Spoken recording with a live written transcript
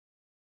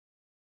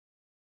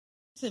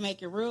to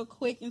make it real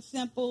quick and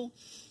simple.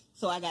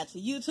 So I got to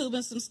YouTube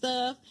and some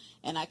stuff,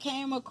 and I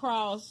came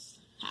across,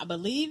 I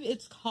believe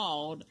it's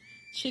called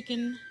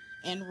Chicken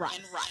and Rice.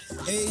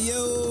 Hey,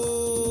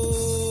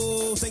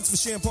 yo! Thanks for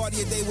sharing part of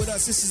your day with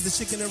us. This is the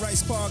Chicken and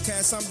Rice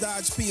Podcast. I'm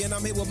Dodge P, and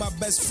I'm here with my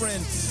best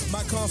friend,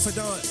 my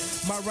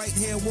confidant, my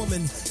right-hand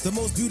woman, the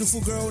most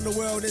beautiful girl in the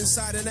world,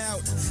 inside and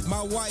out,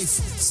 my wife.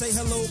 Say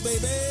hello,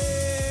 baby!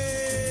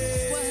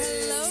 Well,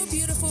 hello,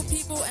 beautiful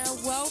people,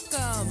 and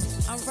welcome.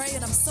 I'm Ray,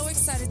 and I'm so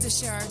excited to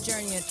share our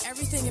journey and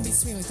everything in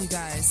between with you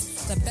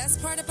guys. The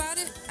best part about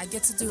it, I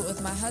get to do it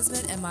with my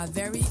husband and my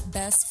very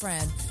best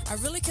friend. I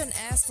really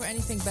couldn't ask for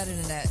anything better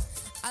than that.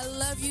 I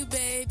love you,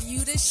 babe. You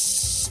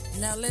the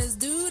Now let's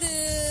do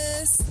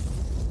this.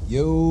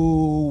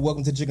 Yo,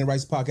 welcome to Chicken and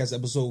Rice Podcast,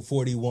 episode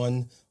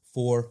 41,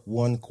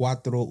 41.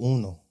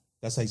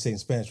 That's how you say it in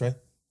Spanish, right?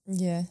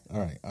 Yeah. All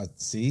right.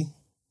 See,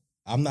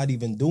 I'm not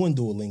even doing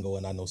Duolingo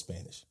and I know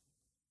Spanish.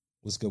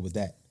 What's good with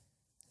that?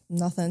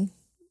 Nothing.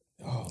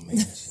 Oh, man.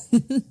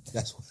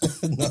 That's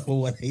number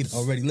one hate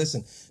already.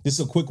 Listen, this is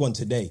a quick one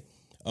today.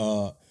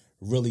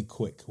 Really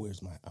quick.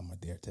 Where's my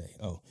there today?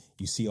 Oh,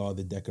 you see all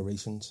the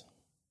decorations?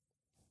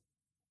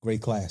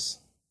 Great class.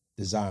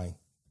 Design.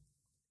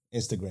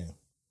 Instagram.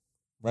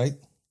 Right?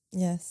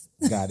 Yes.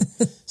 Got it.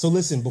 So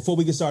listen, before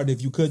we get started,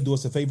 if you could do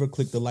us a favor,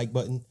 click the like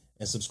button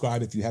and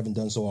subscribe if you haven't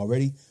done so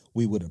already.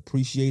 We would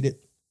appreciate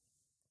it.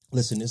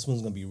 Listen, this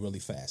one's going to be really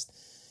fast.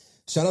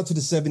 Shout out to the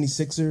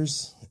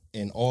 76ers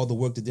and all the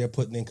work that they're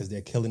putting in because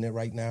they're killing it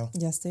right now.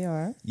 Yes, they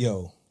are.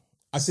 Yo,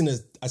 I sent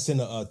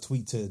a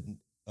tweet to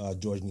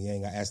George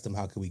Niang. I asked him,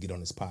 how can we get on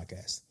this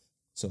podcast?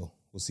 So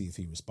we'll see if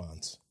he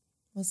responds.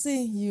 We'll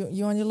see.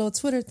 You on your little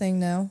Twitter thing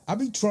now. I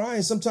be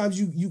trying. Sometimes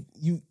you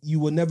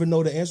will never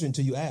know the answer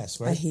until you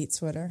ask, right? I hate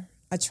Twitter.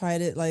 I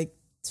tried it like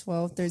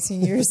 12,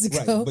 13 years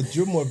ago. Right, but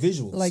you're more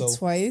visual. Like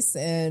twice,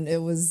 and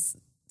it was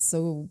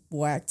so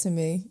whack to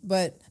me.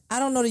 But I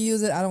don't know to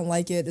use it. I don't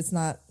like it. It's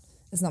not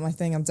my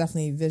thing. I'm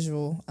definitely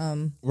visual.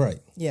 Right.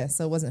 Yeah,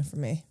 so it wasn't for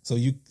me. So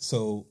you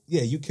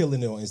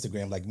killing it on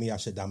Instagram. Like me, I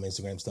shut down my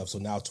Instagram stuff. So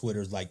now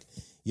Twitter's like,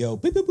 yo,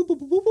 boop, boop, boop, boop,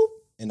 boop, boop,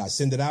 and I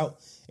send it out.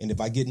 And if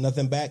I get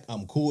nothing back,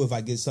 I'm cool. If I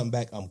get something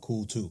back, I'm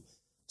cool too.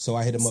 So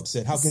I hit him up,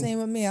 said, Same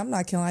with me. I'm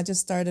not killing. I just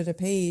started a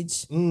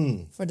page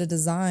for the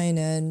design,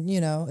 and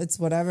it's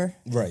whatever.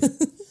 Right.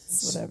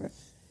 It's whatever.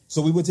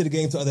 So we went to the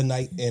game the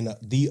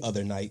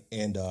other night,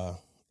 and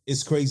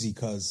it's crazy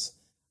because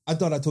I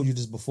thought I told you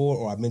this before,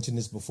 or I mentioned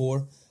this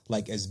before.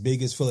 Like, as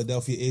big as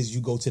Philadelphia is,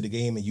 you go to the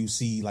game and you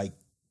see like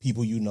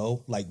people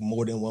like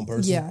more than one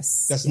person.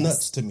 Yes, that's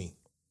nuts to me.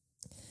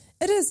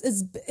 It is.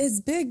 It's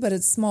big, but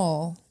it's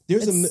small.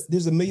 There's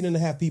 1.5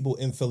 million people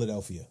in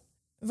Philadelphia.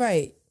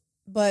 Right,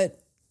 but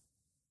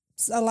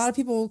a lot of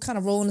people kind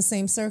of roll in the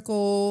same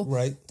circle.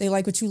 Right, they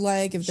like what you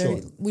like. If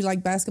we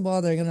like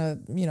basketball, they're gonna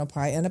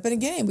probably end up in a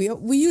game.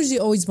 We usually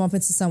always bump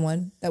into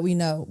someone that we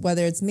know,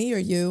 whether it's me or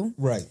you.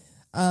 Right.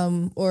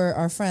 Or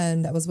our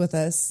friend that was with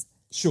us.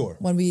 Sure.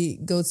 When we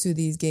go to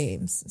these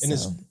games. And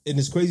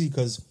it's crazy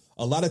because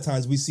a lot of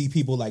times we see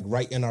people like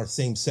right in our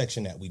same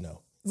section that we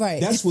know.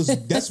 Right. That's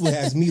what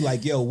has me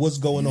like, yo, what's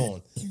going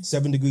on?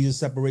 7 degrees of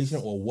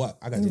separation or what?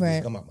 I got to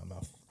just come out my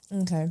mouth.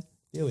 Okay.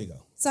 Here we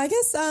go. So I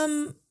guess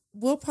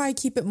we'll probably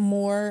keep it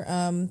more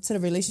to the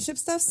relationship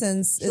stuff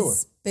since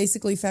it's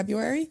basically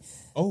February.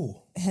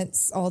 Oh.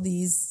 Hence all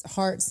these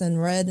hearts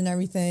and red and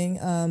everything.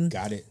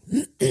 Got it.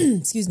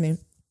 Excuse me.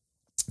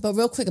 But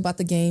real quick about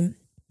the game.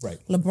 Right.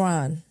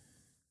 LeBron.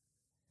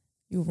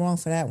 You were wrong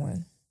for that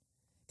one.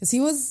 Because he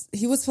was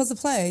supposed to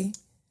play.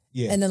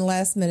 Yeah. And then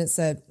last minute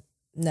said,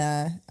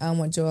 nah, I don't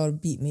want Joel to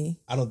beat me.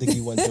 I don't think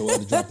he wants Joel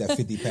to drop that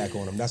 50 pack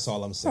on him. That's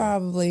all I'm saying.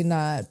 Probably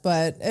not.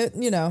 But,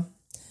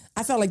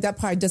 I felt like that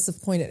probably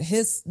disappointed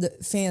the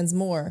fans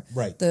more.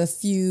 Right. The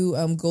few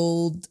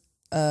gold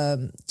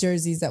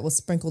jerseys that was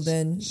sprinkled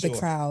in the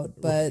crowd.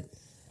 But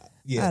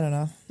I don't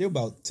know. There were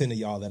about 10 of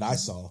y'all that I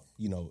saw,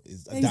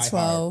 is a maybe diehard.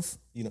 12.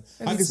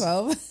 Maybe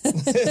 12.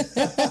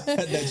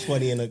 That's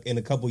funny. And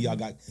a couple of y'all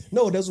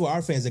those were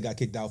our fans that got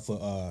kicked out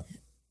for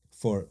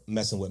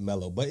messing with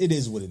Melo, but it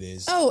is what it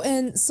is. Oh,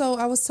 and so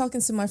I was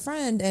talking to my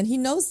friend, and he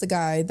knows the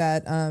guy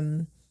that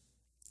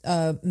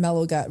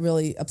Melo got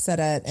really upset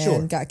at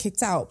and got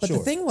kicked out. But the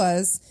thing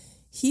was,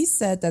 he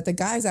said that the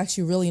guy's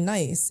actually really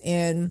nice,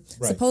 and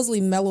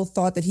supposedly Melo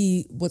thought that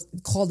he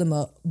called him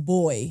a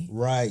boy,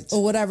 right,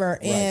 or whatever,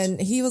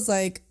 and he was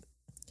like,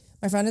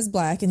 my friend is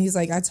black, and he's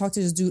like, I talk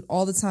to this dude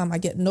all the time. I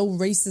get no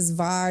racist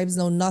vibes,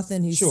 no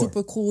nothing. He's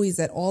super cool. He's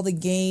at all the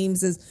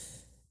games.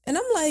 And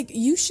I'm like,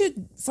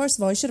 first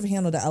of all, you should have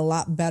handled it a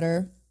lot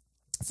better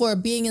for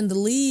being in the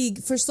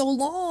league for so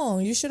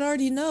long. You should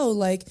already know,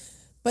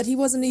 but he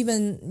wasn't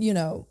even,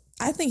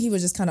 I think he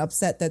was just kind of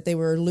upset that they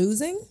were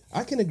losing.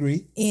 I can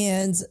agree.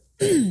 And,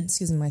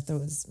 excuse me, my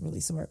throat is really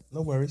sore.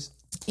 No worries.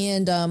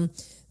 And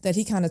that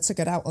he kind of took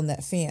it out on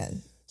that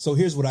fan. So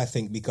here's what I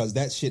think, because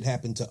that shit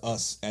happened to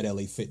us at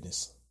LA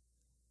Fitness.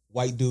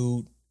 White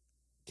dude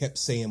kept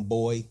saying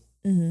boy.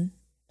 Mm-hmm.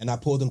 And I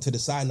pulled him to the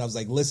side and I was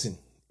like, listen,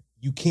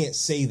 you can't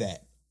say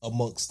that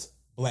amongst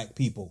black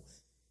people.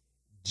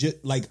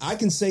 like I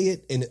can say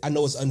it, and I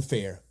know it's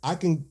unfair. I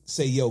can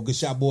say, "Yo, good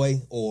shot,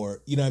 boy,"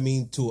 or you know what I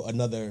mean, to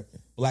another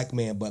black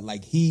man, but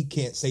like he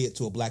can't say it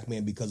to a black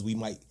man because we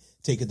might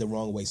take it the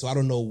wrong way. So I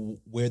don't know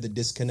where the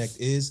disconnect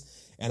is.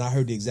 And I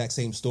heard the exact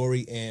same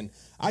story, and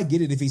I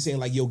get it if he's saying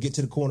like, "Yo, get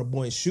to the corner,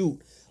 boy, and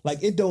shoot."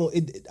 Like I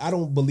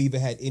don't believe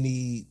it had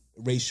any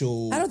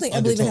racial. I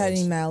believe it had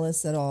any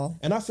malice at all.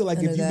 And I feel like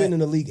if you've been in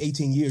the league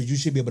 18 years, you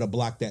should be able to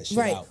block that shit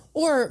right. out.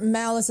 Or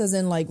malice as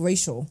in like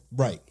racial.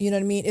 Right. You know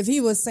what I mean? If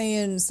he was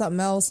saying something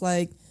else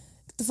like,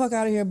 "Get the fuck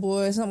out of here,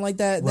 boy," something like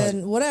that,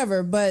 then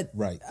whatever. But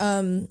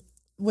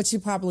which he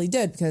probably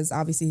did because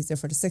obviously he's there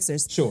for the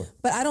Sixers. Sure.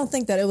 But I don't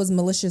think that it was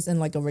malicious in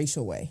like a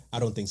racial way. I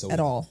don't think so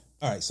at all.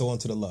 All right, so on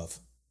to the love.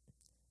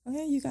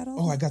 Okay, you got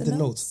all. Oh, I got the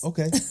notes.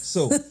 Okay,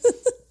 so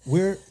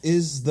where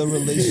is the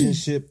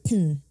relationship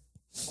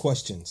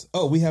questions?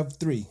 Oh, we have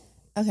 3.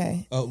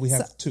 Okay. Oh, we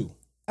have 2.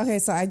 Okay,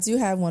 so I do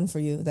have one for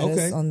you that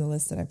is on the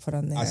list that I put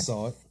on there. I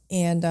saw it.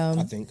 And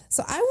I think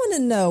so. I want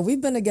to know.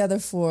 We've been together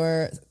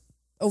for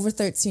over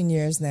 13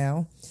 years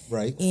now,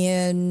 right?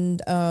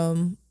 And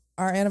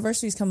our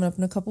anniversary is coming up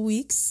in a couple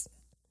weeks.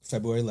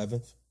 February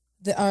 11th.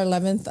 Our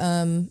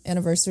 11th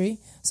anniversary.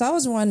 So I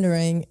was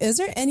wondering, is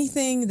there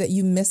anything that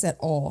you miss at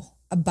all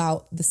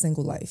about the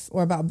single life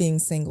or about being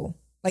single?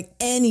 Like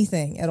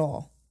anything at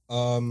all?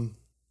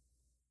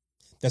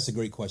 That's a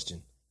great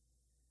question.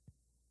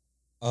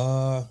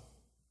 I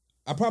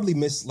probably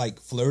miss like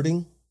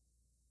flirting,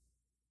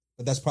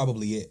 but that's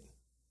probably it.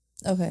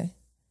 Okay.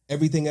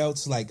 Everything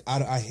else, like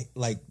I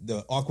like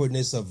the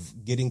awkwardness of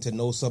getting to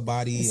know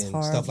somebody and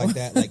horrible. Stuff like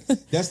that. Like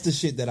that's the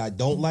shit that I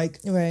don't like.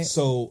 Right.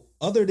 So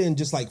other than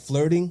just like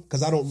flirting,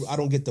 because I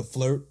don't get to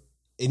flirt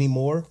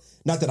anymore.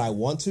 Not that I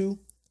want to,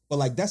 but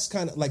like that's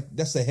kind of like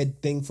that's a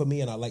head thing for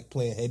me, and I like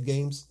playing head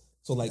games.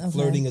 So like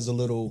flirting is a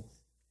little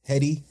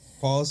heady.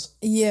 Pause.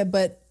 Yeah,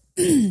 but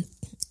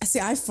see,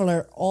 I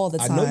flirt all the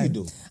time. I know you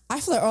do. I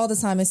flirt all the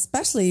time,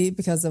 especially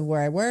because of where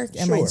I work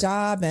and my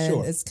job,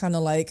 and it's kind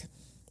of like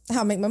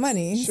how I make my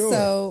money. Sure.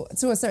 So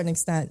to a certain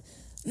extent,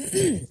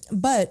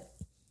 but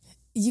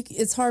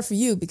it's hard for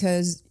you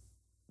because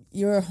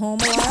you're home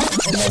a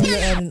lot and then you're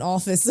at an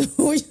office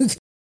where you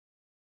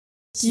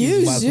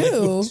use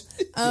you.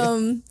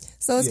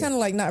 So it's kind of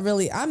like not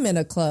really. I'm in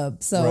a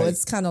club, so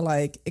it's kind of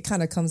like it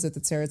kind of comes with the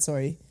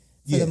territory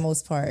for the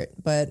most part.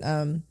 But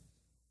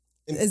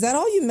is that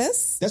all you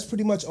miss? That's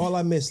pretty much all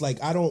I miss.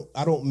 Like I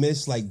don't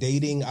miss like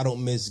dating. I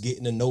don't miss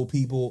getting to know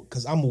people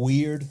because I'm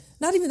weird.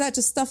 Not even that,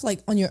 just stuff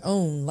like on your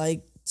own,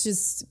 like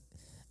just.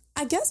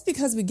 I guess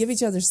because we give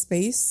each other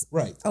space,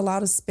 right? A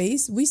lot of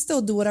space. We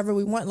still do whatever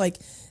we want. Like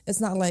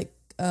it's not like,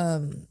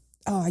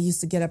 I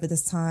used to get up at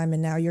this time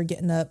and now you're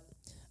getting up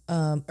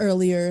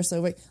earlier.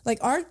 So like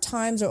our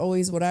times are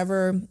always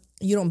whatever.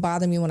 You don't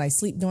bother me when I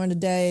sleep during the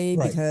day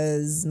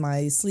because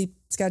my sleep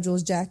schedule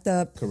is jacked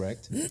up.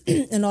 Correct.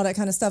 And all that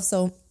kind of stuff.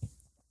 So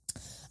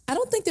I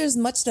don't think there's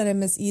much that I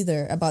miss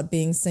either about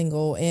being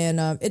single. And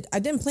I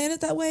didn't plan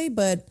it that way,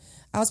 but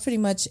I was pretty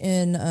much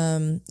in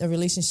a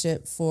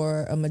relationship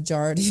for a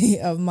majority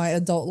of my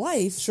adult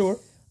life. Sure.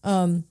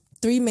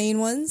 3 main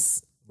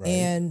ones. Right.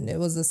 And it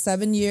was a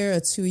 7-year, a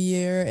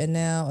 2-year, and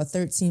now a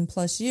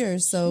 13+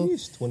 years. So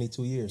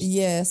 22 years.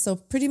 Yeah. So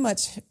pretty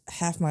much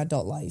half my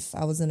adult life,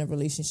 I was in a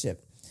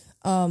relationship.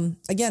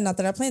 Again, not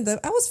that I planned that.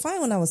 I was fine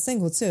when I was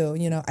single too.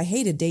 You know, I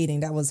hated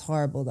dating. That was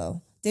horrible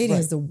though. Dating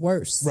is the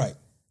worst. Right.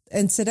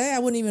 And today I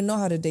wouldn't even know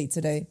how to date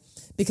today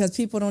because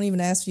people don't even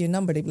ask for your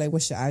number. They be like,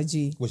 "What's your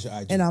IG?" What's your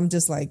IG? And I'm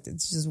just like,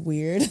 it's just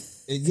weird.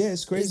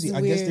 It's crazy. It's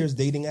I weird. guess there's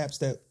dating apps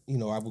that,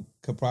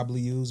 could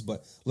probably use.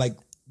 But like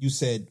you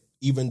said,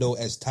 even though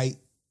as tight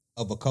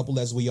of a couple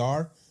as we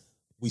are,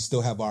 we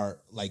still have our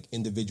like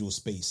individual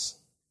space.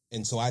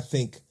 And so I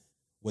think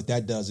what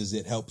that does is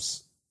it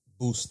helps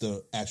boost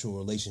the actual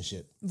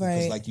relationship. Right.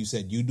 Because like you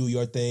said, you do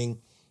your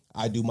thing,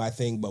 I do my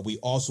thing, but we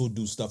also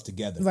do stuff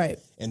together. Right.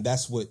 And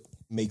that's what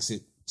makes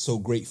it so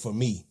great for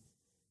me,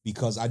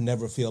 because I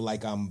never feel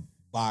like I'm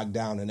bogged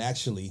down. And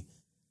actually,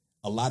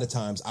 a lot of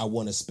times I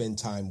want to spend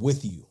time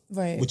with you,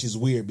 right? Which is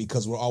weird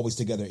because we're always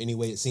together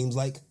anyway, it seems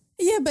like.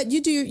 Yeah, but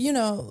you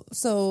do,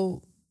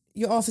 so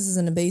your office is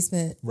in the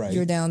basement. Right.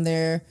 You're down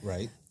there.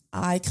 Right.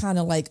 I kind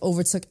of like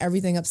overtook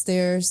everything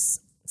upstairs.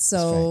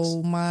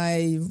 So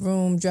my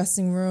room,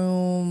 dressing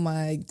room,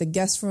 the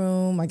guest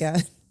room, I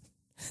got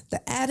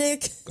the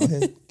attic. Go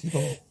ahead. Keep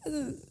going.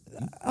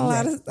 A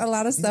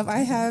lot of stuff. I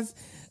have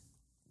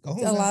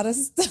lot of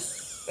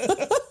stuff.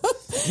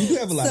 You do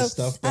have a lot of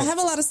stuff. I have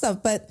a lot of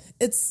stuff, but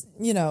it's,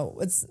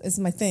 it's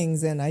my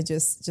things, and I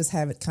just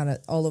have it kind of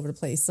all over the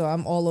place. So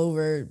I'm all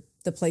over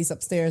the place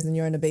upstairs, and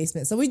you're in the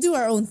basement. So we do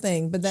our own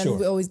thing, but then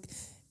we always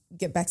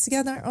get back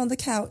together on the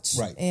couch,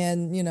 right?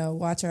 And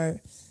watch our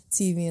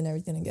TV and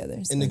everything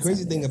together. And the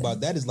crazy thing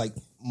about that is, like,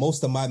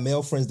 most of my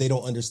male friends, they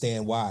don't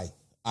understand why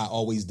I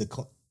always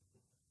decline.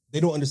 They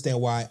don't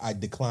understand why I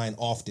decline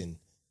often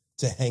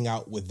to hang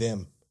out with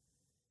them,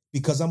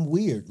 because I'm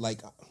weird.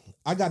 Like,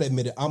 I gotta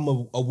admit it, I'm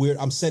a weird.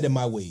 I'm set in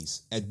my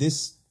ways. At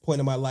this point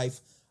in my life,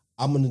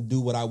 I'm gonna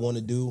do what I want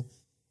to do,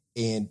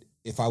 and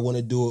if I want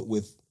to do it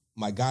with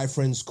my guy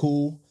friend's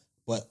cool,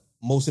 but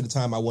most of the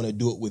time I want to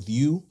do it with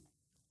you,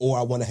 or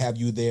I want to have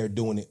you there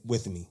doing it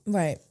with me.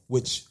 Right.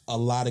 Which a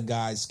lot of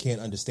guys can't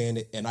understand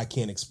it, and I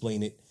can't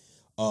explain it.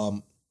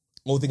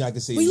 Only thing I can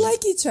say we is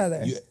like each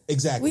other.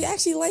 Exactly. We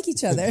actually like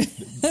each other.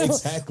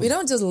 Exactly. We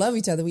don't just love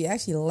each other. We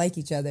actually like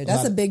each other.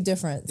 That's a big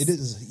difference. It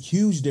is a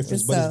huge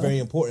difference, but it's very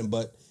important.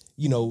 But,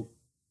 you know,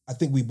 I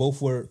think we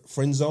both were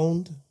friend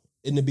zoned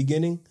in the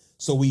beginning.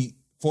 So we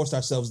forced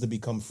ourselves to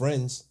become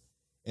friends.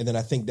 And then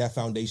I think that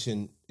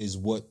foundation is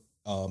what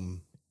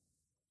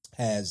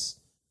has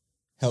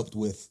helped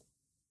with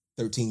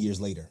 13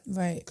 years later.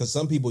 Right. Because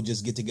some people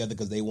just get together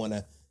because they want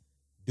to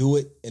do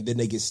it, and then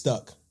they get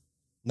stuck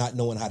not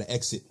knowing how to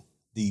exit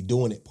the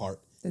doing it part.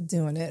 The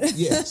doing it.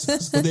 Yeah.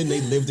 So then they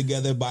live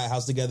together, buy a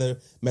house together,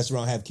 mess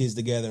around, have kids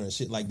together and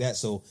shit like that.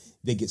 So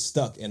they get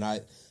stuck. And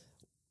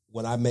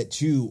when I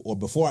met you, or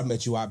before I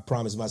met you, I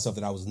promised myself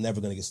that I was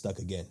never going to get stuck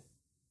again,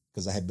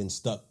 because I had been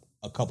stuck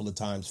a couple of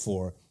times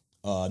for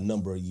a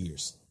number of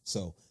years.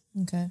 So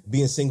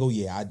being single,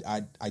 yeah,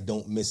 I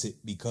don't miss it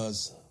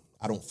because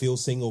I don't feel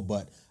single,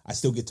 but I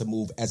still get to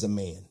move as a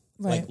man,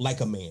 right. like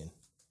a man,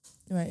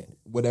 right?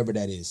 Whatever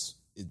that is,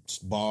 it's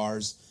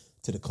bars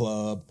to the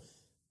club,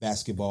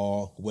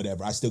 basketball,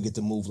 whatever. I still get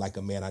to move like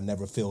a man. I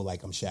never feel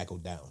like I'm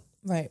shackled down,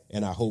 right?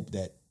 And I hope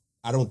that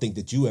I don't think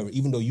that you ever,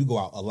 even though you go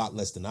out a lot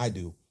less than I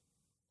do,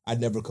 I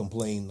never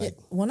complain. Like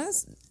when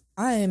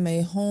I am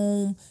a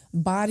home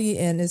body,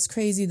 and it's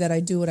crazy that I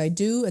do what I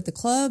do at the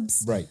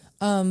clubs, right?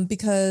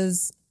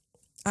 Because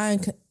I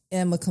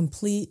am a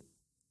complete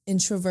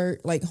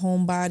introvert, like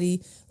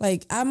homebody.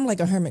 Like I'm like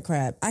a hermit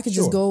crab. I could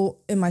just go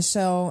in my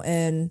shell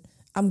and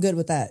I'm good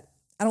with that.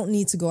 I don't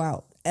need to go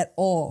out at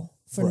all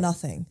for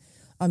nothing.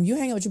 You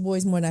hang out with your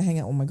boys more than I hang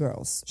out with my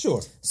girls.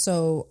 Sure.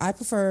 So I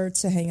prefer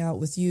to hang out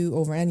with you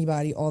over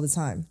anybody all the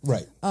time.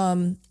 Right.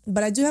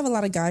 But I do have a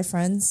lot of guy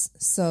friends,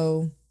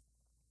 so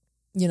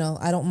you know,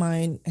 I don't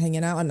mind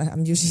hanging out, and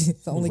I'm usually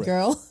the only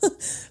girl.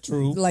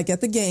 True. Like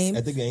at the game.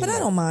 But right. I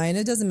don't mind.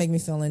 It doesn't make me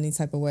feel any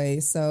type of way.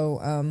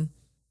 So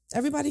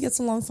everybody gets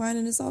along fine,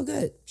 and it's all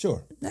good.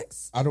 Sure.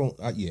 Next. I don't.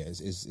 Yeah.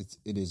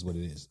 It is what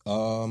it is.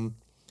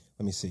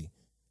 Let me see.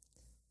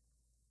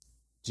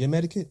 Gym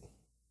etiquette.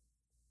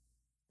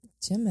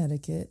 Gym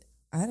etiquette.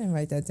 I didn't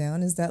write that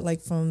down. Is that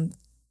like from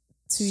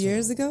 2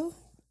 years ago?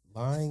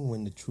 Lying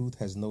when the truth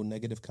has no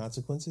negative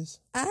consequences?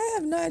 I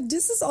have no.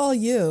 This is all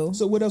you.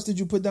 So what else did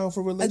you put down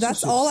for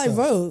relationships? That's all stuff? I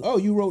wrote. Oh,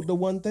 you wrote the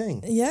one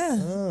thing.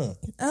 Yeah.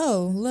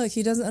 Oh, look,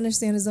 he doesn't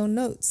understand his own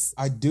notes.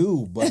 I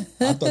do, but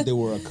I thought there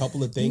were a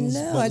couple of things.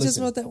 No, I just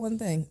wrote that one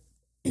thing.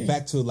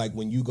 Back to like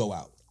when you go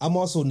out. I'm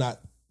also not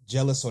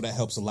jealous, so that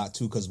helps a lot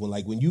too, because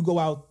when you go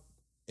out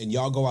and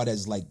y'all go out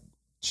as like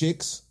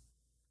chicks,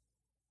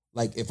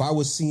 like if I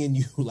was seeing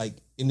you like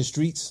in the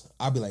streets,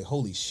 I'd be like,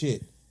 holy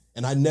shit.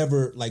 And I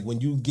never, like,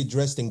 when you get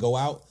dressed and go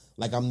out,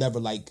 like, I'm never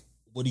like,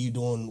 what are you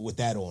doing with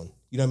that on?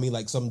 You know what I mean?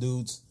 Like some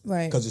dudes,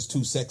 right? Because it's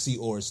too sexy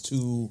or it's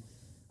too,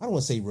 I don't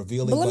want to say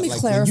revealing, but let me like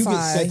clarify. When you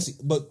get sexy,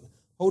 but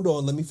hold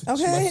on, let me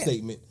finish my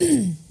statement.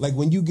 Like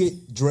when you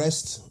get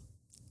dressed,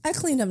 I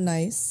clean up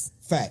nice.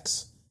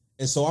 Facts.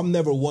 And so I'm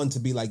never one to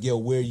be like, yo,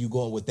 where are you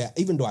going with that?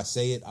 Even though I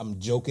say it, I'm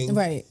joking.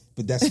 Right.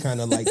 But that's kind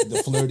of like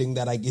the flirting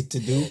that I get to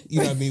do.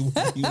 You know what I mean?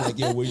 You like,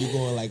 yeah, where you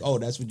going? Like, oh,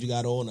 that's what you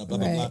got on, blah, blah,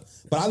 blah.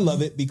 But I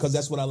love it because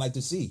that's what I like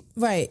to see.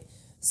 Right.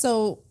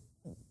 So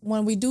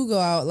when we do go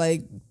out,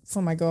 like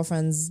for my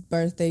girlfriend's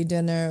birthday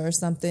dinner or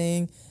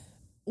something,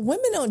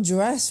 women don't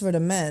dress for the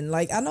men.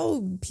 Like I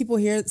know people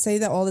here say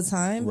that all the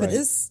time, but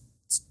it's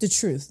the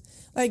truth.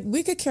 Like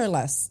we could care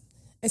less,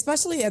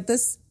 especially at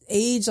this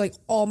age. Like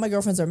all my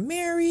girlfriends are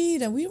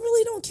married and we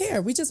really don't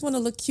care. We just want to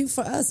look cute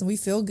for us and we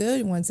feel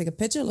good. We want to take a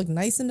picture, look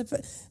nice in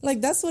the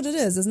like that's what it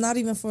is. It's not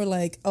even for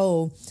like,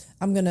 oh,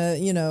 I'm gonna,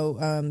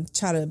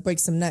 try to break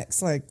some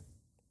necks. Like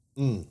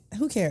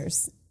who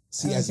cares?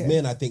 See, as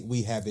men, I think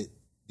we have it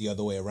the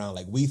other way around.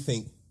 Like we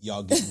think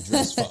y'all getting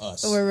dressed for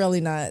us. We're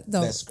really not.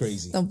 That's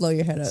crazy. Don't blow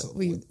your head up. So,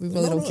 we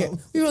really don't care.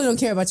 We really don't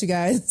care about you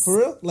guys. For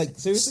real? Like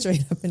seriously?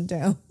 Straight up and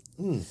down.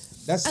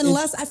 That's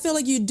unless I feel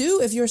like you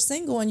do if you're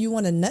single and you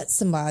want to nut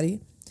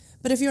somebody.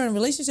 But if you're in a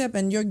relationship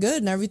and you're good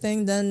and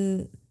everything,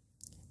 then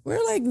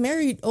we're like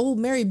old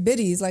married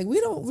biddies. Like we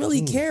don't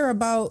really care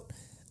about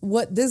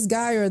what this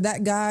guy or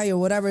that guy or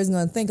whatever is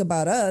going to think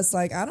about us.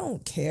 Like I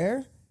don't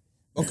care.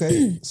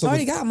 Okay. So I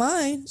already got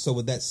mine. So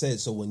with that said,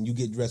 so when you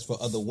get dressed for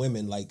other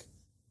women, like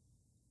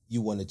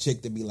you want a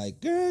chick to be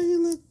like, girl,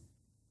 you look.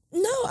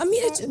 No, I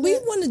mean, we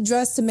want to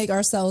dress to make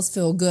ourselves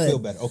feel good. Feel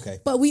better, okay.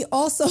 But we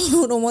also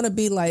don't want to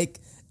be like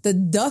the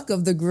duck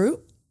of the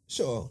group.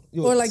 Sure.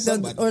 Or like you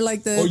want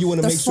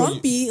to make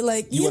frumpy, sure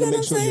like you want to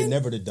make sure you're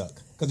never the duck.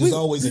 Because there's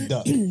always a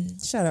duck.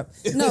 Shut up.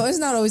 No, it's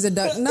not always a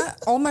duck. Not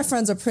all my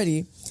friends are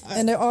pretty.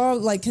 And they're all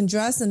like can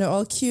dress and they're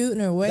all cute in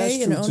their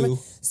way. That's true too.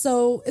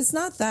 So it's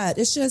not that.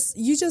 It's just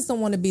you just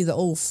don't want to be the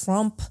old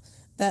frump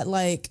that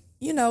like,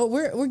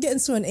 we're getting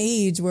to an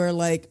age where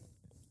like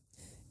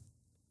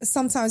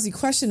sometimes we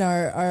question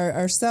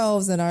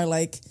ourselves and are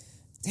like,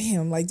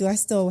 damn, like do I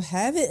still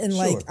have it? And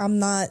like I'm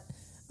not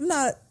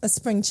a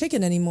spring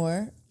chicken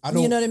anymore.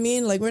 You know what I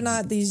mean? Like, we're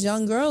not these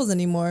young girls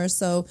anymore.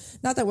 So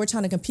not that we're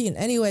trying to compete in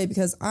any way,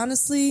 because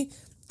honestly,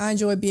 I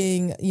enjoy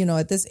being,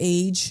 at this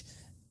age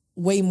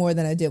way more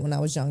than I did when I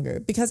was younger,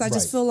 because I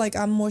just feel like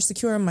I'm more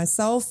secure in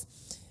myself,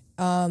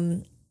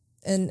 and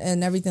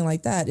everything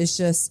like that. It's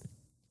just,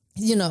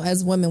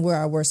 as women, we're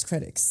our worst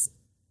critics.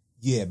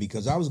 Yeah,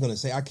 because I was going to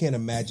say, I can't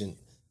imagine,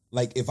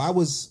 like, if I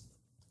was,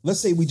 let's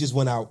say we just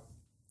went out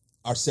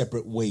our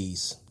separate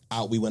ways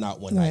we went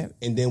out one night,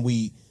 and then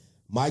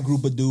my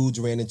group of dudes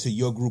ran into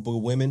your group of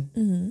women.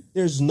 Mm-hmm.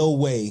 There's no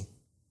way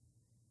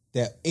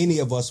that any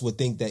of us would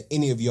think that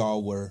any of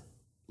y'all were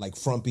like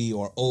frumpy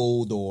or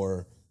old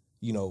or,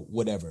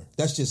 whatever.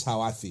 That's just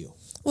how I feel.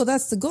 Well,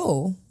 that's the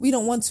goal. We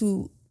don't want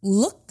to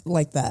look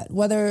like that.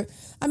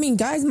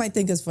 Guys might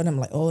think it's for them,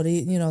 like, oh,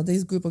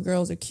 these group of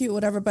girls are cute,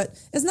 whatever, but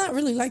it's not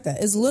really like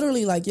that. It's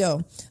literally like, yo,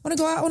 I want to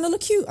go out, I want to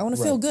look cute, I want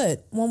to feel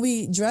good. When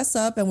we dress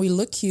up and we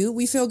look cute,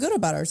 we feel good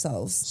about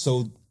ourselves.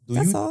 So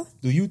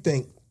do you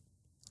think,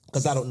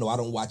 because I don't know, I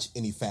don't watch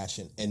any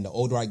fashion, and the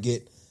older I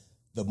get,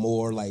 the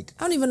more like...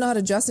 I don't even know how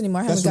to dress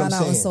anymore. I haven't gone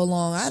out in so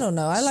long. I don't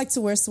know. I like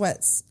to wear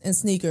sweats and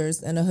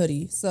sneakers and a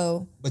hoodie,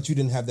 so... But you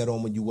didn't have that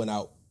on when you went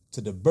out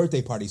to the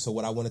birthday party, so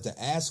what I wanted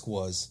to ask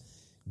was,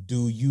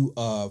 do you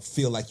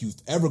feel like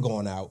you've ever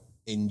gone out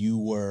and you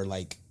were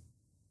like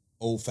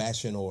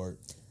old-fashioned or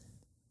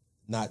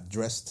not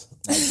dressed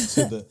like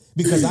to the...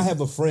 Because I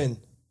have a friend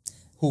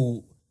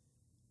who,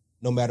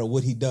 no matter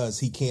what he does,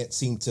 he can't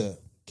seem to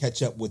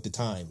catch up with the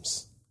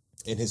times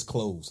in his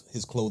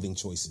clothing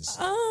choices.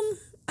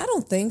 I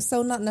don't think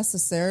so, not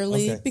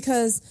necessarily,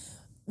 because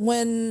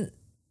when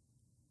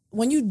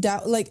you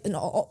doubt, like,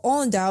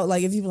 all in doubt,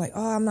 like, if you're like,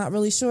 oh, I'm not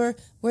really sure,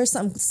 wear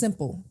something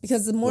simple,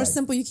 because the more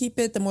simple you keep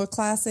it, the more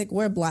classic.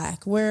 Wear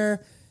black,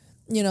 wear,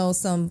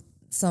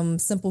 some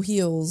simple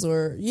heels,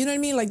 or, you know what I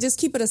mean? Like, just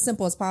keep it as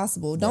simple as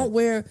possible. Don't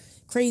wear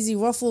crazy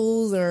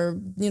ruffles or,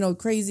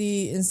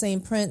 crazy insane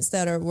prints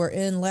that were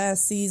in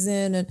last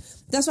season. And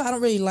that's why I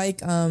don't really like,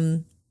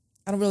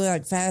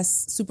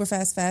 super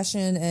fast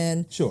fashion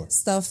and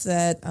stuff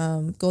that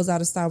goes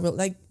out of style,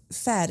 like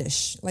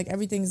faddish. Like,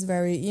 everything's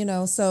very,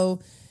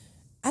 so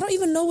I don't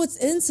even know what's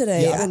in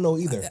today. Yeah, I don't know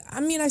either.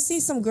 I see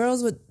some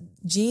girls with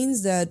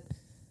jeans that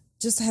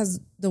just has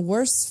the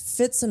worst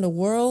fits in the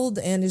world,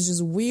 and it's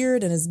just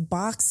weird, and it's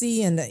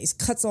boxy, and it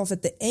cuts off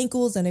at the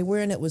ankles, and they're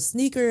wearing it with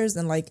sneakers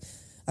and like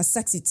a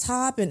sexy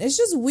top, and it's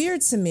just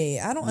weird to me.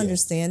 I don't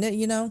understand it,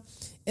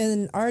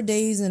 In our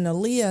days, in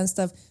Aaliyah and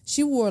stuff,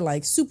 she wore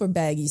like super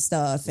baggy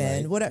stuff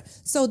and whatever.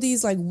 So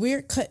these like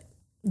weird cut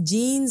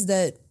jeans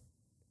that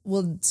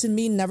will, to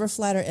me, never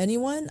flatter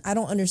anyone. I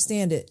don't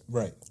understand it.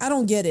 Right. I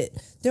don't get it.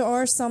 There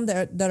are some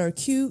that are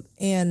cute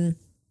and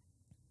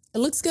it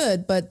looks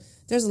good, but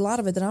there's a lot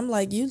of it that I'm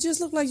like, you just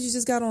look like you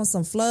just got on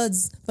some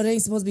floods, but it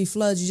ain't supposed to be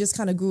floods. You just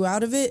kind of grew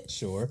out of it.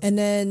 Sure. And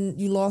then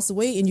you lost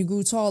weight and you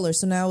grew taller.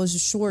 So now it's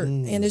just short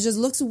and it just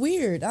looks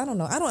weird. I don't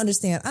know. I don't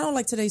understand. I don't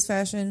like today's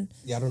fashion.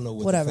 Yeah, I don't know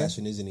what the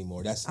fashion is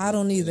anymore. I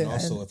don't either. And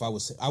also, if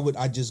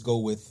I'd just go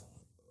with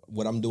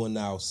what I'm doing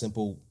now,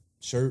 simple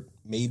shirt,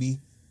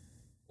 maybe,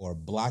 or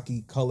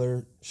blocky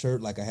color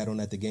shirt like I had on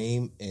at the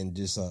game, and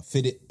just a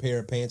fitted pair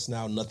of pants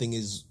now. Nothing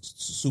is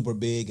super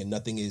big and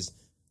nothing is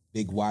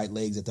big wide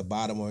legs at the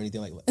bottom or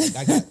anything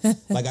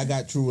like I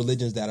got True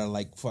Religions that are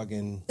like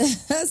fucking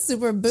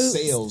super boot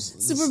sails,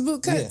 super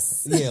boot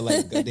cuts.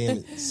 Like goddamn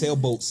it,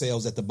 sailboat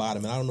sails at the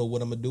bottom, and I don't know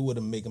what I'm gonna do with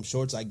them. Make them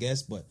shorts, I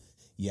guess, but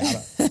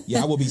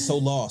I would be so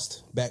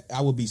lost.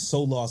 I would be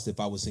so lost if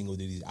I was single.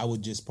 I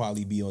would just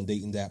probably be on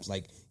dating apps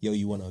like, yo,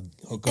 you want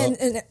to hook up?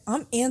 And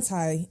I'm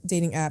anti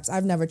dating apps.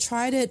 I've never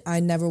tried it.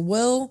 I never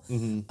will.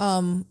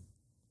 Mm-hmm.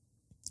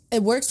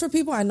 It works for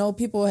people. I know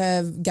people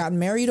have gotten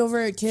married over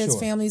it, kids,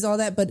 families, all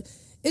that, but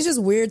it's just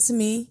weird to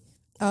me.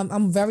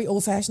 I'm very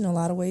old fashioned in a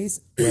lot of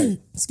ways. Right.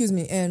 Excuse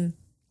me. And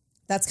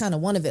that's kind of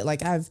one of it.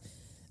 Like I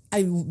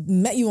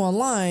met you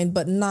online,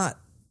 but not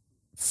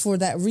for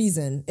that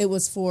reason. It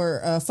was for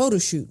a photo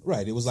shoot.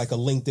 Right. It was like a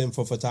LinkedIn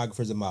for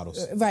photographers and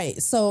models.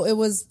 Right. So it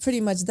was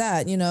pretty much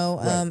that,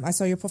 I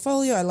saw your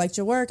portfolio. I liked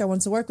your work. I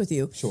wanted to work with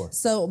you. Sure.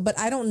 So, but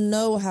I don't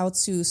know how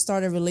to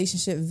start a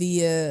relationship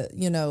via,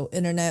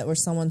 internet or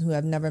someone who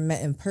I've never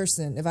met in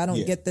person. If I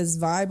don't get this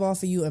vibe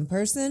off of you in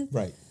person.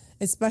 Right.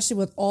 Especially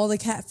with all the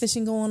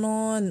catfishing going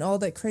on and all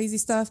that crazy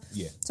stuff.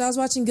 Yeah. So I was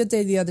watching Good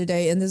Day the other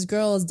day, and this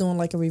girl is doing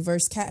like a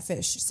reverse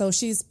catfish. So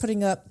she's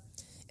putting up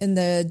in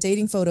the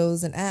dating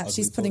photos and apps,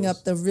 she's putting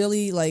up the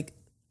really like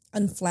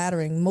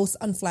most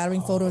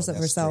unflattering photos of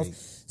herself,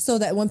 so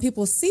that when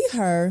people see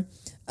her,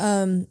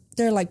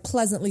 they're like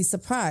pleasantly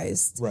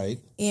surprised. Right.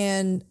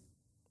 And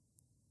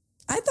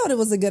I thought it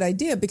was a good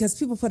idea because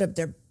people put up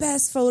their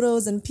best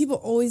photos and people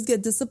always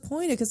get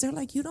disappointed because they're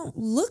like, you don't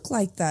look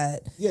like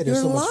that. Yeah, you're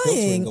so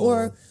lying.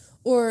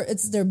 Or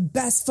it's their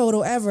best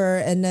photo ever,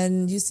 and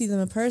then you see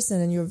them in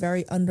person and you're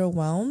very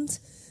underwhelmed.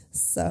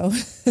 So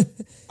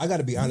I got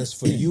to be honest,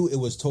 for you, it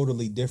was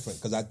totally different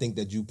because I think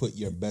that you put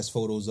your best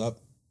photos up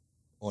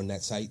on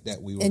that site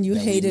that we were, and you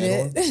hated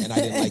it, and I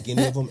didn't like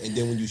any of them. And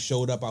then when you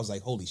showed up, I was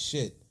like, holy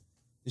shit,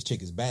 this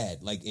chick is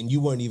bad. Like, and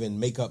you weren't even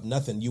makeup,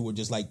 nothing. You were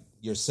just like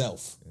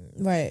yourself.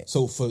 Right.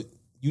 So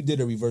you did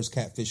a reverse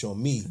catfish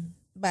on me.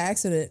 By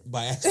accident.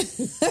 By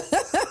accident.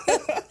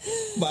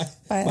 by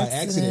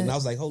accident. And I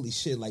was like, holy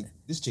shit, like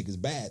this chick is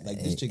bad.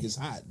 Like this chick is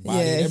hot.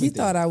 Yeah, he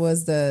thought I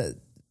was the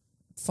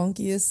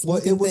funkiest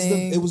looking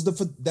thing.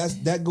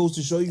 That goes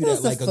to show you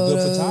that like photos, a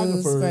good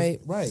photographer.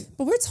 Right.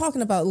 But we're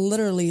talking about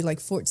literally like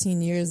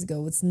 14 years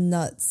ago. It's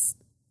nuts.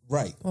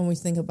 Right. When we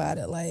think about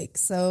it. Like,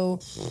 so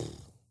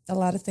a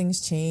lot of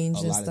things change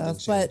and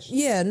stuff. But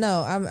yeah,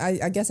 no,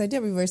 I guess I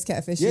did reverse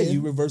catfish. Yeah,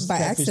 you reverse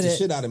catfish the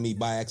shit out of me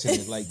by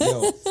accident. Like,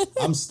 yo,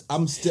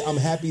 I'm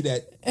happy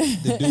that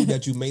the dude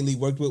that you mainly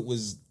worked with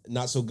was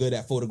not so good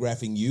at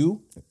photographing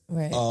you.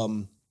 Right.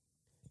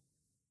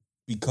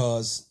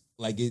 Because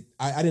like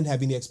I didn't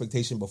have any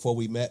expectation before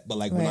we met, but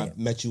like when I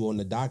met you on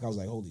the dock, I was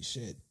like, holy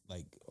shit.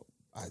 Like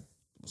I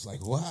was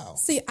like, wow.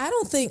 See, I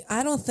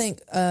don't think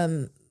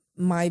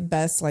my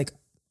best like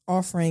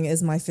offering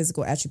is my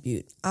physical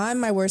attribute. I'm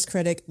my worst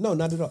critic. No,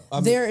 not at all.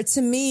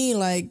 To me,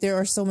 like there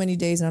are so many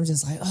days and I'm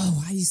just like, oh,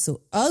 why are you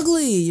so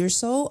ugly? You're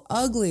so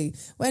ugly.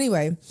 Well,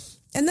 anyway,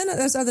 and then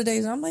there's other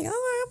days and I'm like,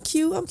 oh, I'm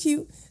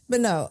cute.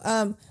 But no,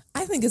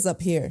 I think it's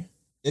up here.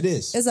 It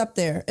is. It's up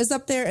there.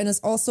 And it's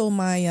also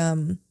my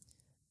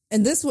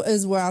and this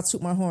is where I'll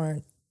toot my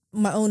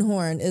own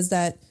horn is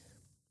that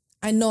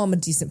I know I'm a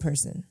decent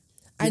person.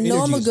 I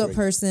know I'm a good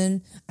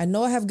person. I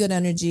know I have good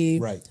energy.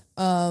 Right.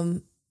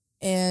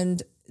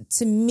 And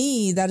to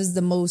me, that is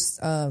the most,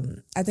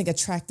 I think,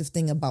 attractive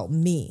thing about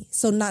me.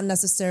 So not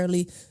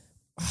necessarily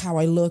how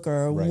I look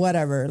or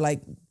whatever,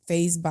 like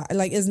face,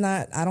 like it's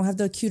not, I don't have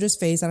the cutest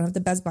face. I don't have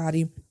the best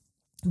body,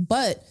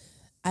 but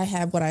I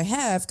have what I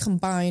have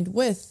combined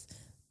with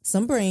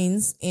some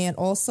brains and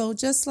also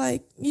just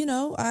like, you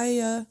know,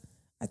 I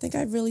think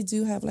I really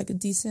do have like a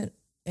decent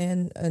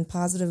and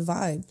positive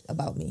vibe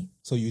about me.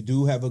 So you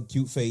do have a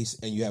cute face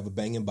and you have a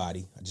banging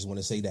body. I just want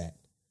to say that.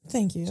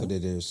 Thank you. So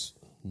that there's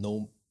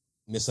no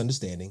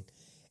misunderstanding.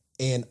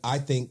 And I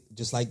think,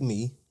 just like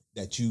me,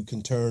 that you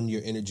can turn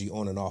your energy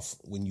on and off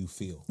when you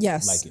feel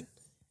like it.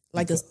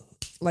 Like that.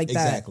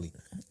 Exactly.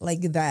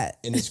 Like that.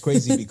 And it's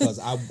crazy because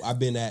I've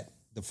been at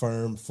the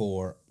firm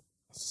for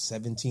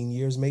 17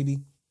 years maybe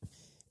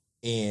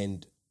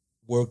and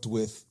worked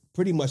with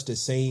pretty much the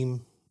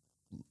same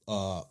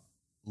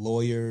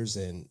lawyers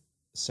and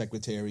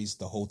secretaries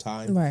the whole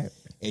time. Right.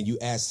 And you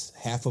ask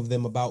half of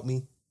them about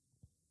me,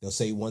 they'll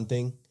say one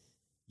thing.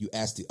 You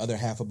ask the other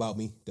half about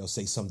me, they'll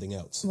say something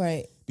else.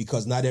 Right.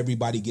 Because not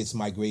everybody gets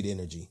my great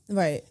energy.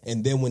 Right.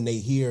 And then when they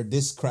hear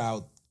this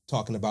crowd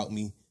talking about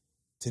me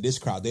to this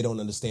crowd, they don't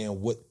understand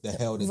what the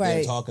hell that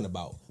they're talking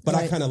about. But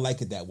I kind of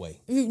like it that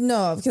way.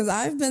 No, because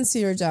I've been to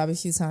your job a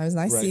few times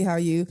and I see how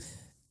you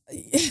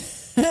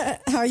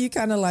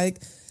kind of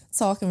like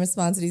talk and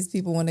respond to these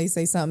people when they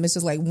say something. It's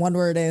just like one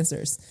word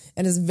answers.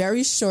 And it's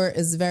very short.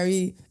 It's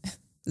very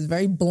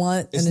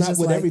blunt. It's and not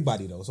just with like,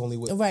 everybody though. It's only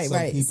with some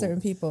people.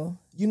 Certain people.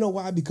 You know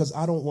why? Because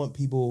I don't want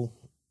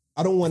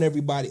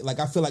everybody, like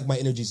I feel like my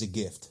energy is a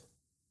gift.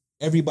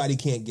 Everybody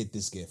can't get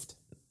this gift.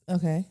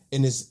 Okay.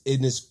 And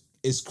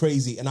it's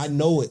crazy. And I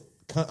know it.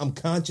 I'm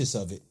conscious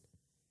of it.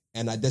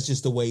 And that's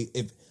just the way,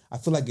 I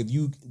feel like if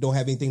you don't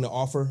have anything to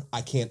offer,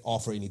 I can't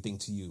offer anything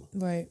to you.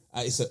 Right.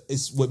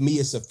 It's with me,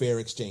 it's a fair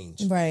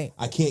exchange. Right.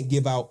 I can't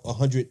give out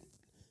 100.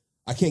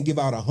 I can't give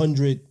out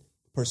 100%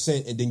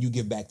 and then you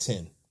give back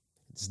 10.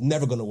 It's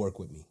never going to work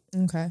with me.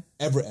 Okay.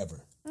 Ever.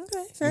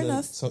 Okay. Fair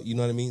enough. So you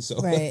know what I mean? So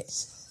right.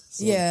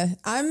 Yeah.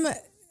 I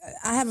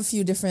have a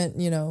few different,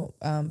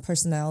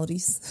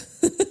 personalities.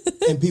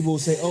 And people will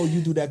say, oh,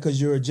 you do that because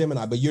you're a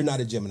Gemini, but you're not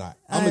a Gemini.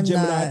 I'm a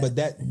Gemini, but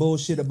that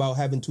bullshit about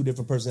having two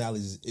different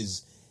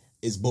personalities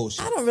is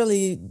bullshit. I don't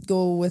really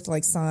go with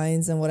like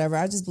signs and whatever.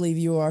 I just believe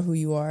you are who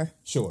you are.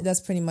 Sure. That's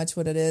pretty much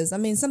what it is. I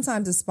mean,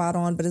 sometimes it's spot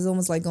on, but it's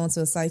almost like going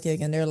to a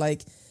psychic and they're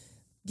like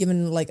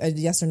giving like a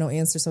yes or no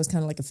answer. So it's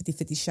kind of like a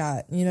 50-50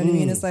 shot. You know what I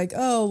mean? It's like,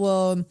 oh,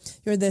 well,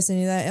 you're this and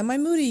you're that. Am I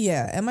moody?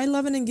 Yeah. Am I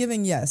loving and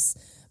giving? Yes.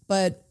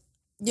 But,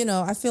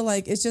 I feel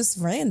like it's just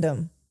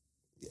random.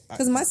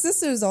 Because my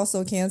sister is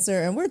also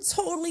Cancer and we're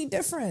totally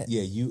different.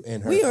 Yeah, you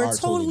and her we are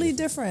totally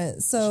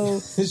different. So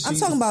I'm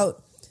talking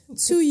about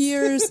 2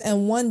 years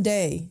and 1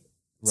 day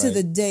to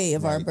the day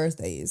of our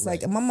birthdays.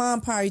 Like my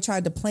mom probably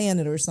tried to plan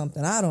it or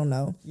something. I don't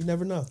know. You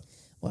never know.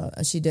 Well,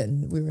 she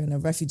didn't. We were in a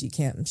refugee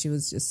camp and she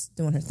was just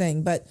doing her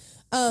thing. But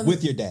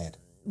with your dad.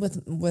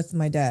 With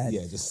my dad.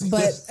 Yeah,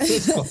 but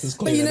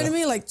you know what I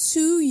mean? Like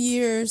 2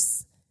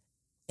 years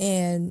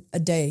and a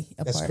day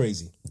apart. That's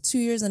crazy. 2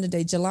 years and a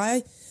day.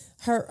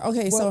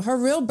 So her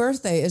real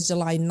birthday is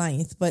July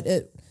 9th, but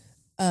it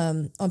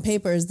on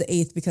paper is the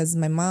 8th because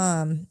my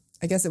mom,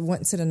 I guess it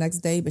went to the next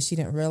day, but she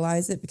didn't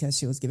realize it because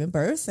she was giving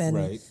birth.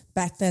 And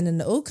back then in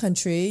the old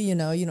country, you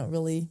don't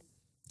really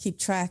keep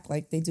track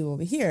like they do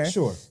over here.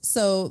 Sure.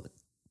 So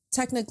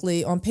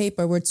technically on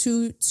paper, we're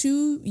 2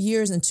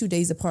 years and 2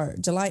 days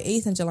apart, July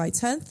 8th and July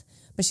 10th,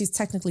 but she's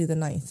technically the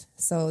 9th.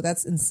 So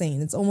that's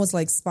insane. It's almost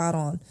like spot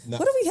on. No.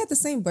 What if we had the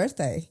same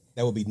birthday?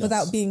 That would be nuts.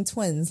 Without being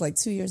twins, like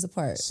 2 years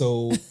apart.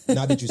 So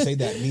now that you say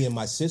that, me and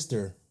my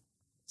sister,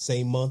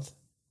 same month,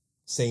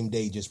 same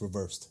day, just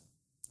reversed.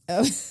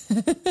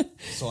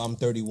 So I'm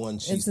 31.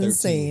 She's 13.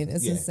 Insane.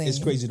 It's insane. It's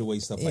crazy the way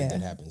stuff like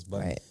that happens,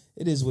 but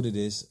it is what it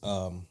is.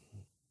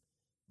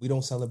 We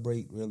don't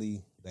celebrate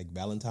really like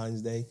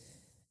Valentine's Day.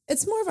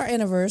 It's more of our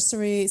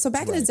anniversary. So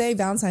back in the day,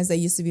 Valentine's Day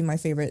used to be my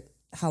favorite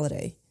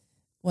holiday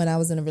when I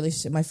was in a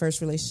relationship, my first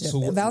relationship.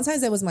 So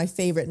Valentine's Day was my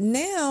favorite.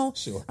 Now,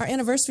 our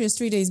anniversary is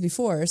 3 days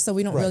before, so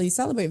we don't really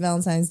celebrate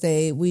Valentine's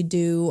Day. We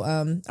do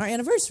our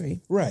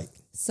anniversary. Right.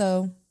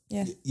 So,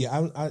 yeah.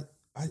 Yeah, I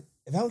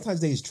Valentine's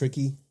Day is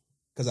tricky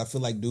because I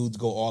feel like dudes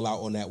go all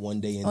out on that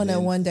one day. And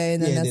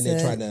then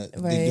they try to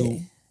they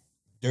do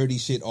dirty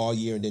shit all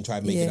year and then try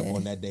to make it up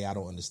on that day. I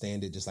don't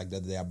understand it. Just like the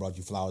other day, I brought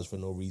you flowers for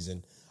no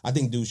reason. I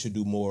think dudes should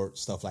do more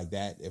stuff like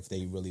that if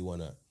they really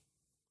want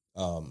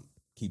to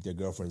keep their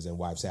girlfriends and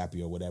wives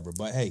happy or whatever.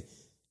 But hey,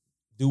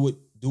 do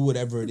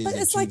whatever it is. But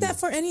it's like that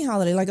for any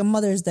holiday, like a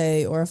Mother's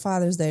Day or a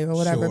Father's Day or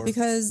whatever. Sure.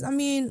 Because, I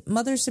mean,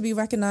 mothers should be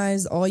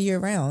recognized all year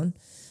round.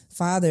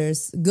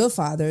 Good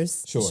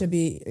fathers should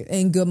be,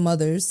 and good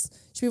mothers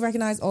should be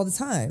recognized all the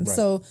time. Right.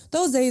 So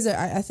those days are,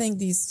 I think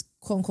these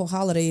quote unquote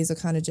holidays are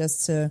kind of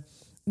just to,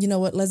 you know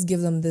what, let's give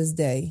them this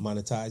day.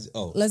 Monetize.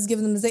 Oh. Let's give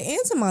them this day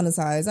and to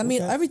monetize. I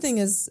mean, everything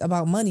is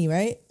about money,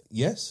 right?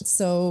 Yes.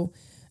 So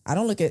I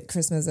don't look at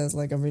Christmas as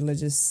like a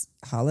religious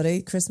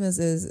holiday. Christmas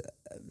is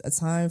a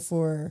time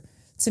for,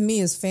 to me,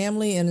 is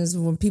family and is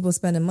when people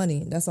spending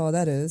money. That's all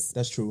that is.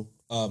 That's true.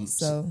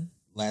 So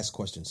last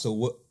question. So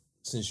what,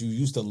 since you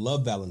used to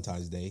love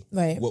Valentine's Day,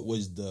 what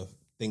was the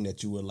thing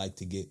that you would like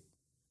to get?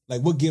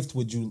 Like, what gift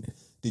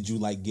did you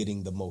like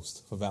getting the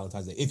most for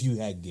Valentine's Day, if you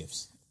had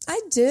gifts?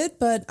 I did,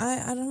 but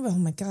I don't know. Oh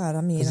my God.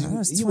 I mean, I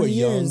was 20 you were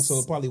young, years. so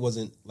it probably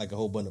wasn't like a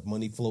whole bunch of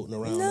money floating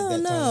around at that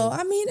time. No.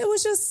 I mean, it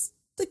was just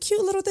the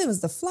cute little thing. It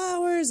was the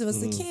flowers. It was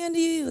the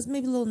candy. It was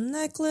maybe a little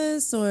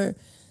necklace or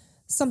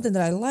something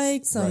that I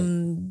liked,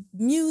 some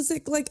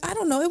music. Like, I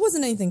don't know. It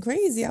wasn't anything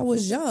crazy. I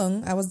was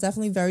young. I was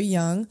definitely very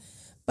young.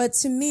 But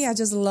to me, I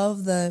just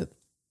love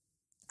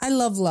I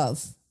love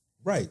love.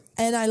 Right.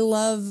 And I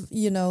love,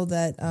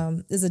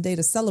 that is a day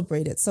to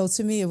celebrate it. So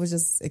to me, it was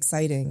just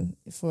exciting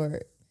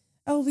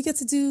we get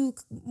to do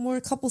more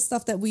couple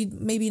stuff that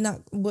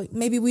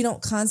maybe we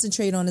don't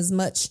concentrate on as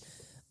much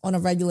on a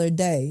regular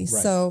day.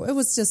 Right. So it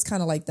was just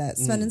kind of like that,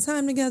 spending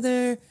time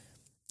together,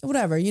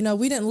 whatever.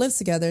 We didn't live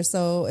together,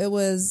 so it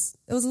was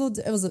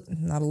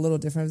not a little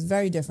different. It was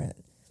very different.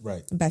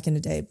 Right. Back in the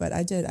day, but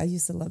I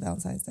used to love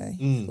Valentine's Day.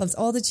 Loved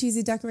all the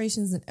cheesy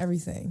decorations and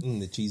everything.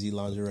 The cheesy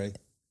lingerie.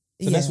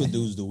 So that's what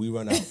dudes do. We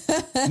run out.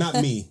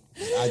 Not me.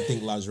 I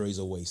think lingerie is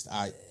a waste.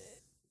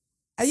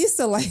 I used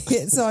to like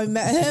it, so I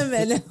met him,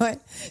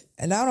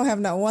 and I don't have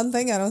not one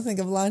thing I don't think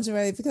of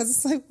lingerie, because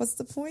it's like, what's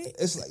the point?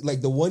 It's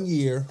like the 1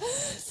 year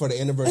for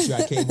the anniversary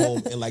I came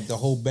home and like the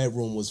whole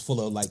bedroom was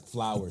full of like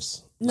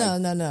flowers.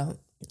 No.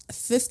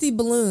 50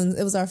 balloons.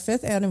 It was our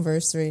 5th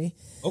anniversary.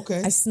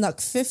 Okay. I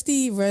snuck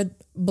 50 red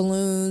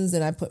balloons,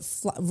 and I put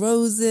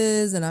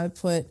roses, and I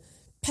put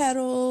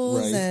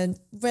petals and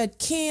red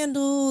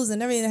candles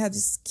and everything. I had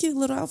this cute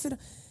little outfit.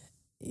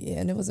 Yeah,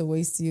 and it was a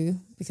waste to you.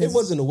 Because it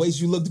wasn't a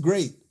waste. You looked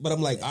great. But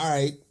I'm like, all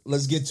right,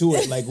 let's get to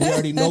it. Like, we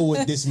already know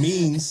what this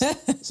means.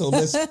 So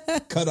let's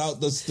cut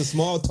out the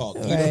small talk.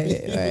 You know what I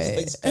mean?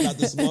 Let's cut out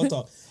the small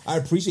talk. I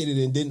appreciated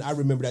it. And then I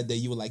remember that day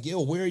you were like,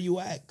 yo, where are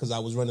you at? Because I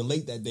was running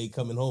late that day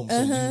coming home.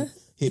 So you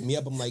hit me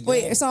up. I'm like,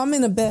 wait, so I'm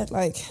in the bed,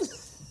 like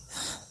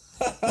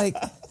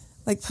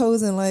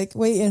posing, like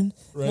waiting.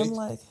 Right. And I'm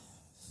like,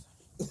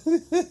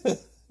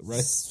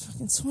 right.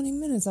 Fucking 20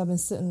 minutes I've been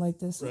sitting like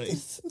this. Right.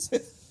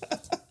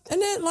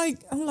 And then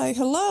I'm like,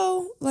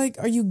 hello? Like,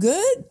 are you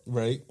good?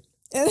 Right.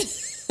 And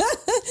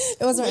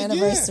it was our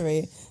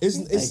anniversary. Yeah.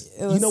 It's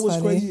you know what's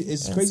funny? Crazy?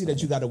 It's crazy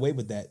that you got away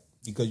with that,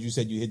 because you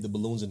said you hid the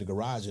balloons in the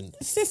garage. And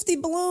 50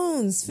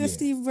 balloons,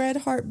 50 red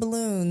heart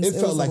balloons. It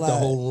felt like the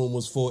whole room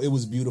was full. It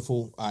was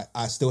beautiful.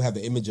 I still have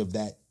an image of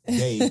that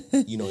day,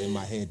 in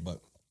my head, but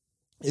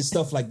it's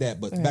stuff like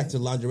that. But back to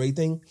the lingerie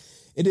thing,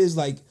 it is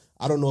like,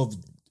 I don't know if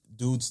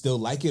dudes still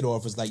like it or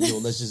if it's like,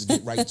 let's just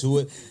get right to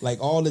it. Like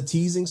all the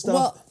teasing stuff.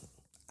 Well,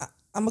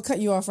 I'm going to cut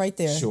you off right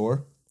there.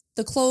 Sure.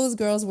 The clothes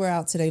girls wear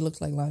out today look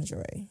like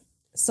lingerie.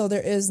 So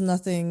there is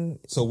nothing.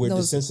 So we're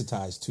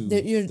desensitized to the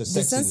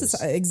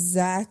sexiness.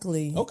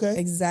 Exactly. Okay.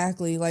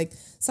 Exactly. Like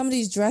some of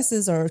these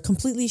dresses are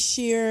completely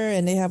sheer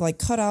and they have like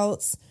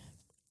cutouts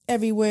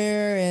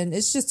everywhere. And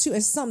it's just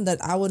it's something that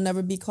I would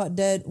never be caught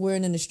dead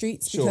wearing in the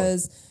streets. Sure.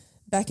 Because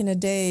back in the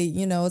day,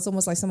 it's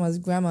almost like someone's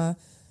grandma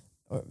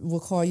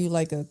will call you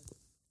like a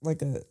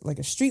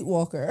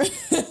streetwalker.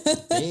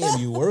 Damn,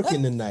 you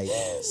working tonight.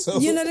 So.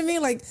 You know what I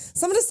mean? Like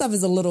some of the stuff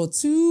is a little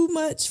too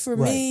much for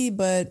me,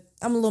 but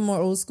I'm a little more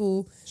old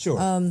school. Sure.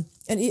 And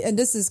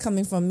this is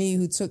coming from me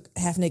who took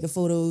half naked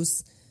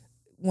photos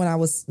when I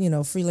was,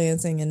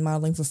 freelancing and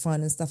modeling for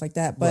fun and stuff like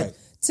that. But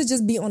to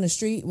just be on the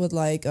street with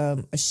like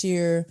a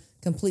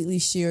completely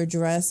sheer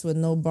dress with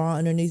no bra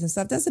underneath and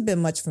stuff, that's a bit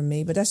much for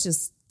me. But that's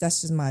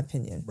just my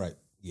opinion. Right.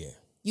 Yeah.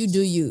 You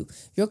do you.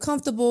 You're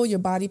comfortable, you're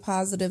body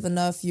positive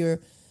enough, you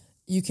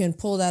can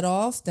pull that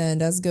off, then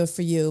that's good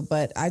for you.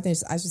 But I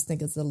just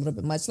think it's a little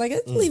bit much. Like,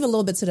 leave a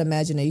little bit to the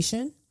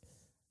imagination.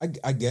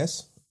 I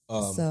guess.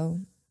 So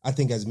I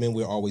think as men,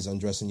 we're always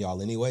undressing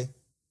y'all anyway.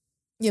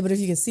 Yeah, but if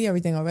you can see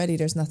everything already,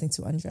 there's nothing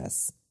to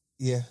undress.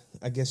 Yeah,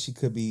 I guess she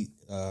could be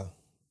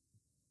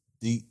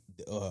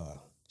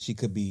she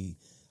could be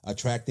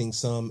attracting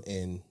some,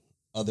 and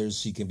others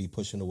she can be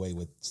pushing away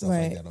with stuff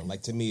like that.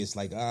 Like, to me, it's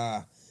like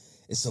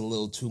it's a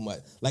little too much.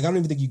 Like, I don't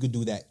even think you could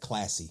do that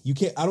classy. You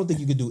can't. I don't think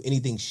you could do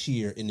anything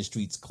sheer in the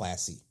streets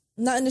classy.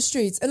 Not in the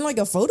streets. And like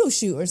a photo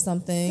shoot or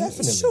something.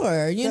 Definitely.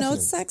 Sure. You know,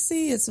 it's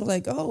sexy. It's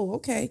like, oh,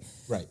 okay.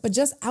 Right. But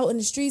just out in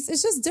the streets,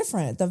 it's just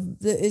different.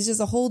 It's just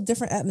a whole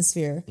different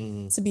atmosphere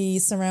to be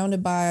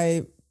surrounded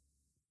by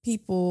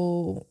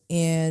people,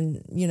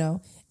 and, you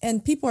know,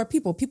 and people are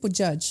people. People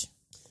judge.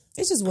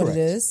 It's just what it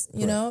is.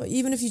 You know,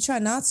 even if you try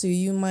not to,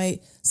 you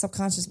might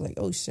subconsciously be like,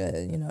 oh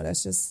shit, you know,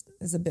 that's just,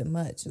 it's a bit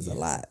much. It's a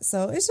lot.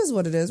 So it's just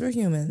what it is. We're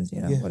humans,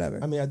 you know, whatever.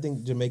 I mean, I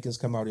think Jamaicans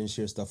come out and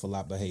share stuff a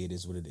lot, but hey, it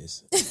is what it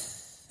is.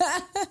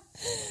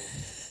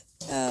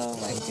 Oh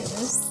my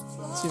goodness,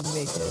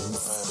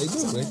 Jamaicans. They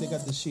do, right? They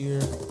got the sheer,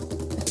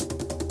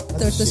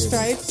 the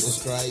stripes, the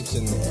stripes,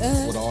 and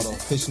with all the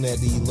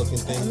fishnetty looking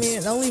things. I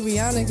mean, only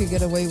Rihanna could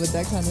get away with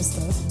that kind of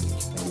stuff.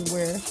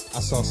 Everywhere.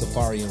 I saw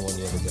Safari in one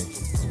the other day.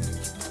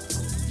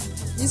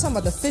 You're talking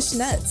about the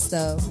fishnets,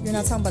 though. You're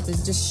not talking about the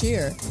just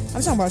sheer.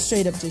 I'm talking about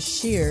straight up just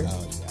sheer.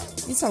 Oh,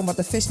 yeah. You're talking about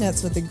the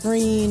fishnets with the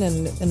green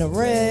and the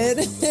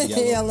red,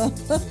 yellow.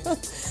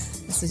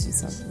 That's what you're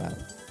talking about.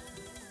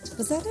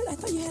 Was that it? I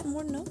thought you had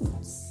more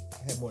notes.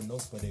 I had more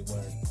notes, but they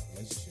weren't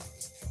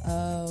relationships.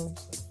 Oh.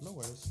 No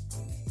worries.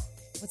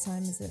 What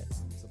time is it?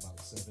 It's about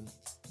 6:58.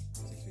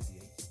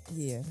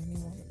 Yeah, let me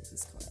look at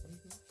this call.